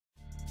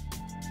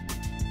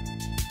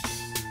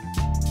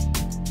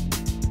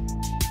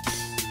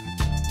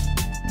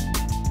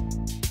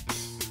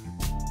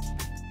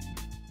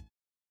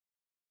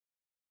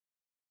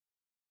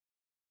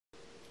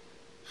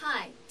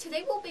Hi,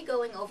 today we'll be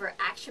going over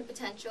action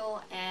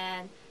potential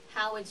and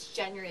how it's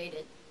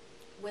generated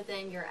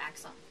within your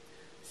axon.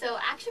 So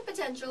action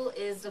potential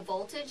is the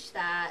voltage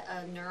that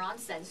a neuron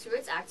sends through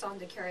its axon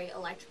to carry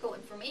electrical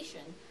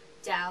information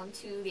down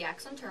to the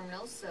axon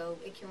terminals so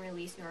it can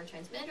release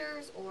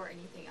neurotransmitters or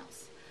anything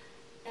else.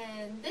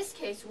 In this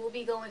case, we'll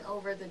be going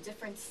over the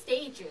different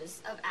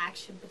stages of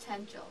action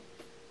potential.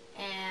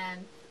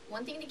 And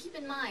one thing to keep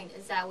in mind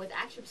is that with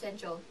action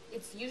potential,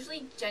 it's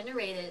usually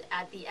generated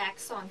at the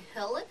axon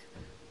hillock,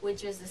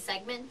 which is the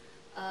segment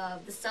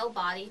of the cell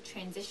body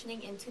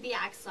transitioning into the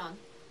axon,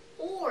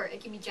 or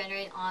it can be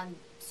generated on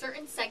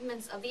certain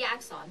segments of the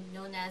axon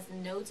known as the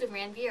nodes of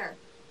Ranvier,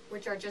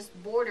 which are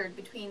just bordered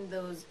between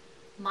those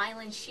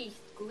myelin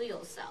sheath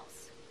glial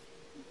cells.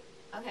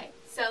 Okay,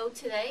 so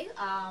today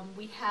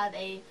we have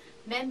a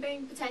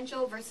membrane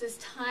potential versus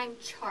time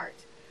chart.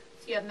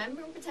 So you have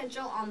membrane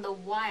potential on the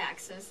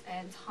y-axis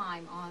and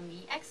time on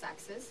the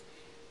x-axis.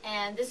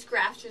 And this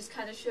graph just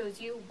kind of shows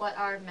you what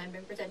our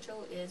membrane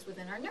potential is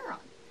within our neuron.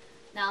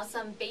 Now,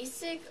 some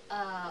basic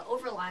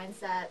overlines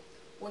that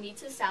we'll need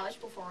to establish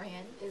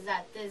beforehand is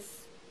that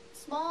this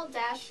small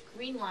dashed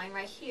green line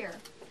right here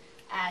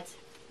at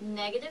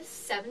negative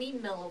 70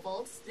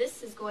 millivolts,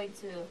 this is going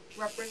to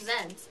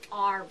represent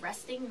our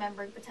resting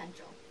membrane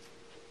potential.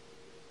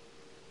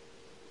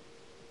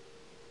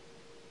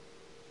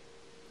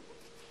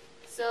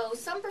 So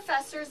some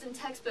professors and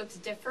textbooks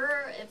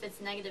differ if it's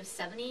negative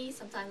 70,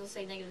 sometimes they'll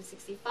say negative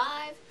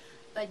 65,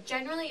 but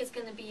generally it's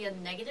going to be a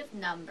negative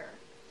number.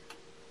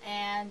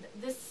 And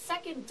this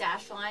second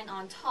dashed line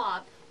on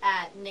top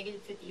at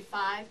negative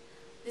 55,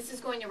 this is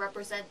going to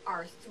represent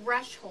our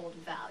threshold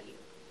value.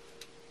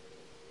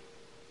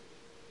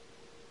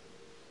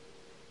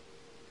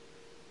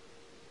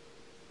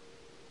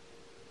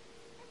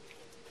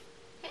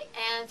 Okay,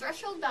 and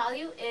threshold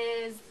value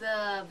is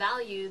the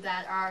value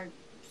that our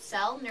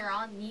cell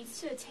neuron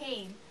needs to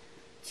attain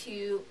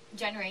to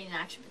generate an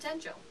action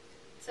potential.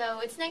 So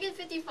it's negative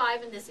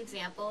 55 in this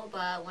example,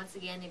 but once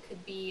again it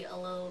could be a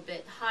little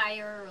bit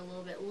higher or a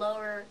little bit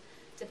lower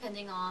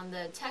depending on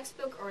the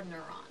textbook or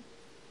neuron.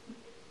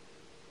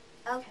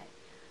 Okay,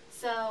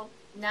 so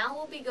now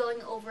we'll be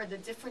going over the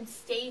different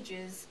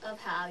stages of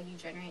how you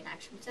generate an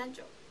action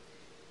potential.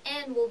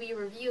 And we'll be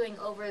reviewing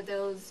over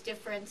those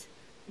different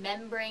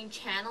membrane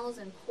channels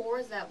and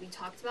pores that we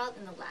talked about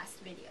in the last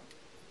video.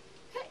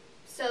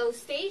 So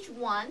stage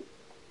 1,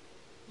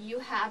 you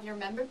have your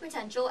membrane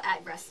potential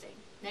at resting,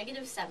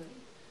 negative 70.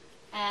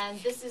 And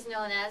this is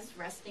known as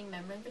resting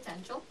membrane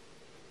potential.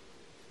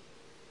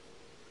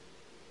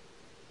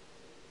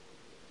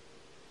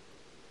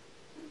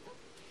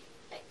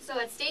 Okay, so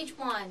at stage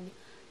 1,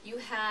 you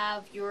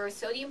have your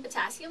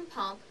sodium-potassium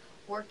pump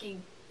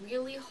working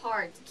really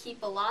hard to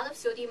keep a lot of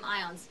sodium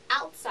ions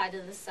outside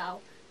of the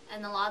cell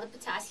and a lot of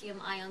potassium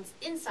ions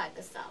inside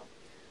the cell.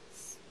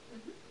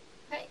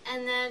 Okay,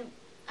 and then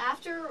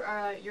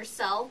after your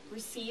cell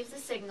receives a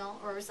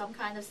signal or some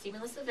kind of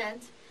stimulus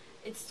event,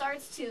 it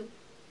starts to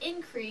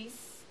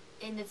increase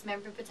in its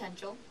membrane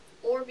potential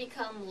or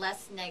become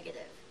less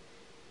negative.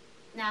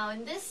 Now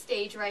in this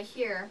stage right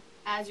here,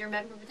 as your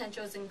membrane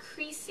potential is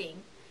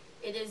increasing,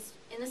 it is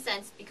in a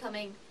sense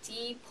becoming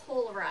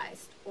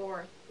depolarized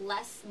or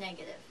less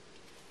negative.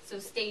 So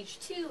stage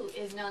 2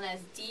 is known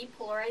as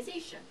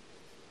depolarization.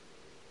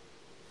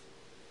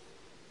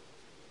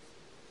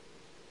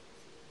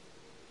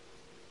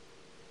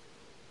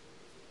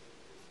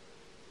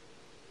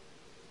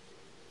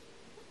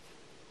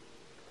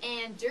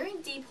 And during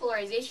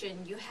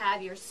depolarization, you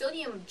have your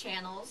sodium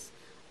channels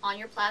on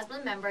your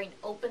plasma membrane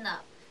open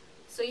up.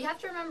 So you have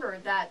to remember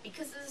that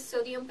because of the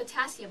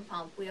sodium-potassium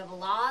pump, we have a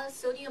lot of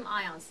sodium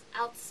ions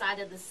outside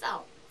of the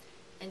cell.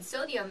 And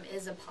sodium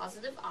is a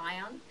positive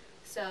ion,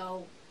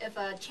 so if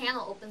a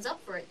channel opens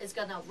up for it, it's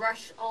going to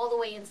rush all the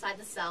way inside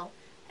the cell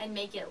and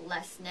make it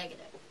less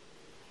negative.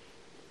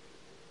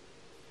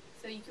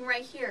 So you can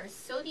write here,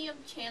 sodium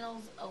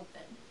channels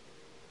open.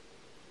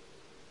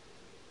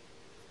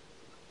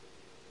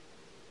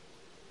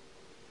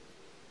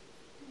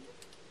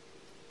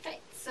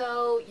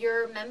 So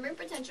your membrane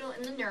potential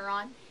in the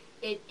neuron,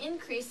 it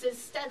increases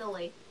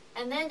steadily,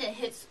 and then it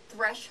hits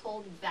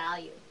threshold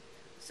value.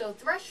 So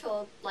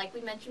threshold, like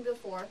we mentioned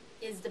before,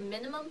 is the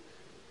minimum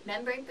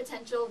membrane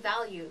potential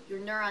value your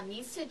neuron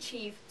needs to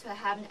achieve to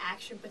have an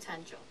action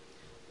potential.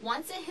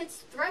 Once it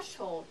hits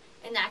threshold,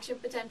 an action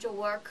potential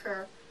will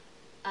occur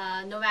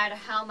no matter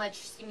how much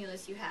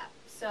stimulus you have.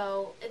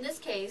 So in this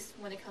case,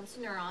 when it comes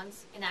to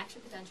neurons and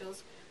action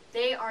potentials,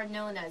 they are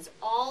known as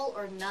all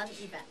or none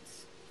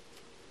events.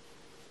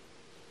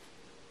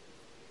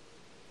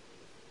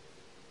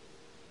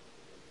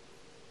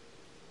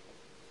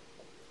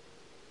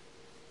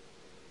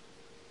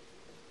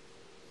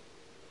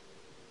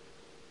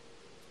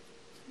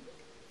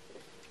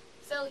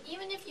 So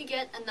even if you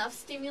get enough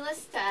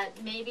stimulus that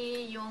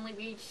maybe you only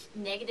reach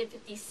negative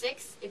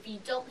 56, if you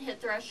don't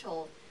hit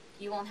threshold,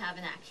 you won't have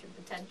an action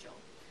potential.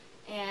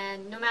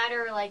 And no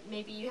matter, like,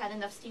 maybe you had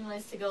enough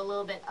stimulus to go a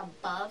little bit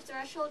above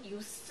threshold,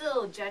 you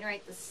still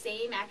generate the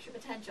same action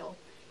potential,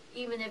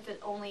 even if it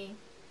only,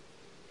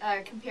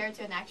 compared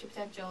to an action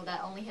potential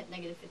that only hit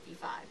negative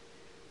 55.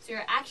 So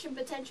your action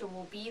potential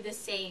will be the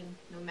same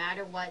no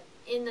matter what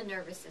in the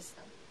nervous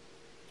system.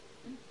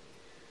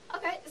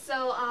 Okay,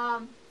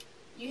 so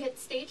you hit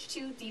stage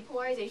 2,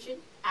 depolarization,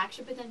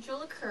 action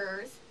potential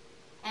occurs,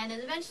 and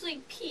it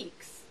eventually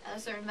peaks at a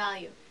certain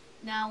value.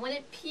 Now, when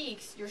it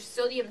peaks, your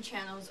sodium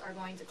channels are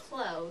going to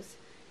close,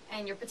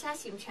 and your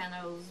potassium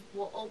channels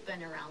will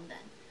open around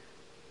then.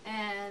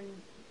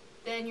 And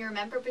then your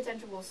member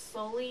potential will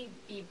slowly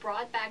be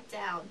brought back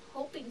down,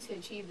 hoping to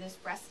achieve this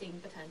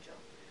resting potential.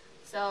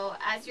 So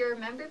as your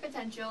member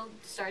potential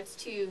starts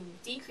to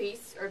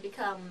decrease or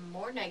become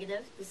more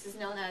negative, this is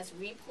known as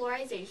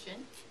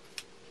repolarization.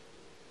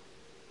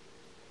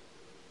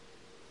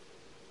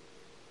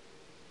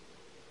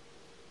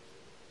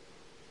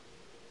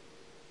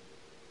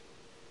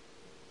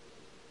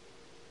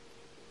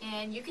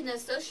 And you can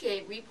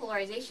associate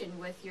repolarization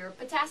with your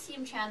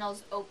potassium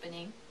channels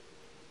opening.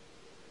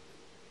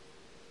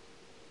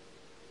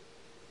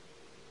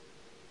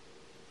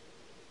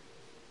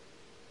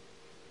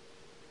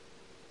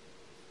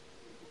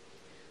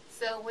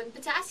 So when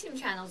potassium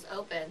channels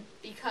open,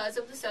 because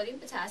of the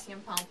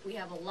sodium-potassium pump, we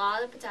have a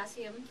lot of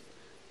potassium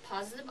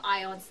positive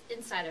ions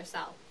inside our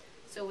cell.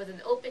 So with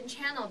an open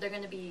channel, they're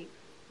going to be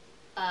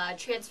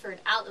transferred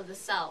out of the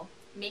cell,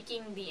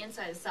 making the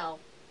inside of the cell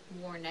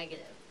more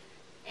negative.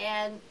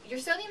 And your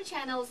sodium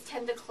channels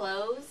tend to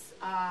close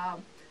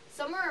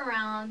somewhere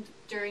around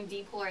during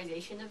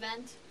depolarization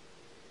event,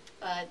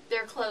 but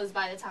they're closed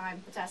by the time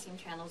potassium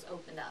channels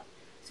opened up.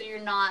 So you're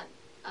not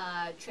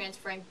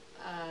transferring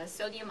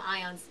sodium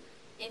ions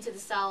into the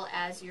cell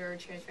as you're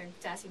transferring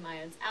potassium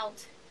ions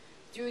out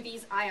through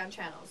these ion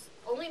channels.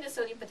 Only the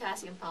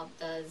sodium-potassium pump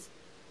does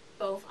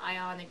both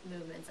ionic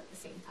movements at the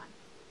same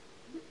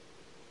time.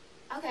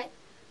 Okay,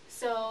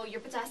 so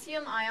your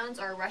potassium ions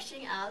are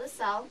rushing out of the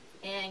cell,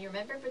 and your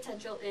membrane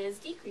potential is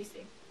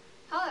decreasing.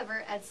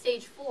 However, at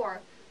stage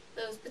 4,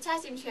 those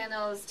potassium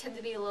channels tend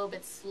to be a little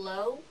bit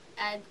slow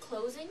at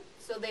closing,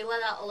 so they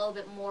let out a little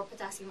bit more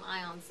potassium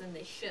ions than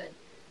they should.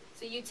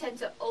 So you tend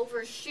to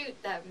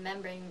overshoot that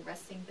membrane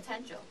resting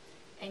potential,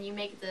 and you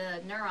make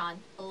the neuron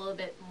a little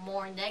bit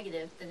more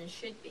negative than it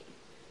should be.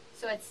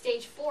 So at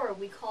stage 4,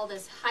 we call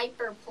this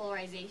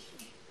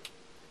hyperpolarization.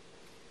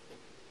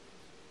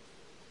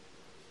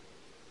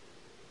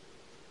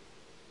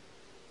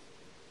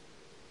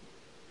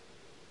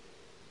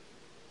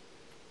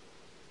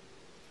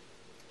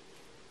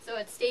 So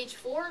at stage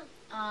 4,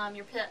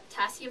 your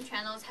potassium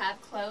channels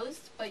have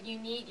closed, but you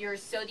need your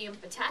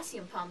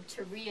sodium-potassium pump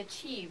to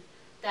re-achieve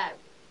that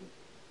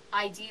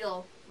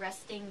ideal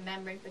resting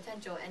membrane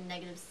potential at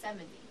negative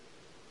 70.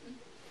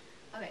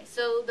 Okay,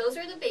 so those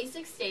are the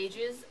basic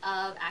stages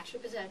of action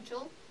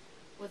potential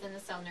within the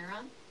cell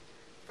neuron.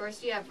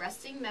 First, you have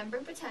resting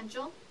membrane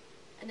potential,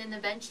 and then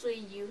eventually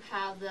you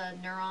have the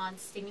neuron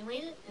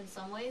stimulated in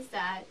some ways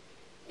that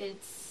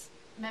its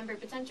membrane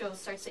potential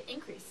starts to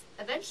increase.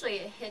 Eventually,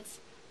 it hits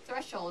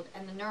threshold,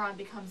 and the neuron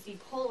becomes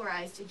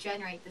depolarized to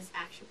generate this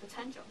action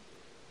potential.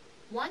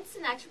 Once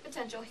an action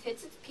potential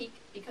hits its peak,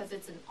 because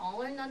it's an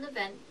all or none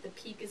event, the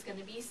peak is going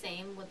to be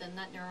same within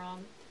that neuron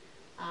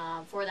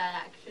for that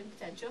action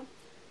potential.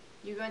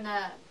 You're going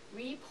to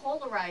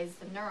repolarize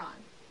the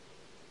neuron.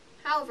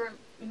 However,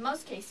 in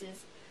most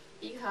cases,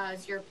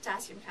 because your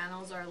potassium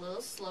channels are a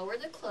little slower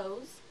to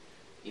close,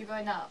 you're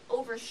going to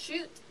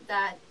overshoot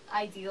that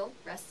ideal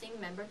resting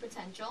membrane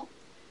potential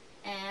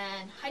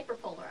and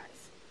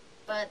hyperpolarize.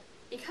 But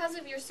because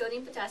of your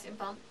sodium-potassium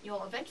pump,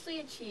 you'll eventually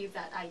achieve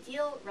that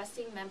ideal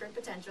resting membrane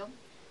potential,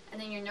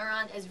 and then your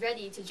neuron is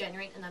ready to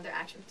generate another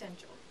action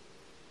potential.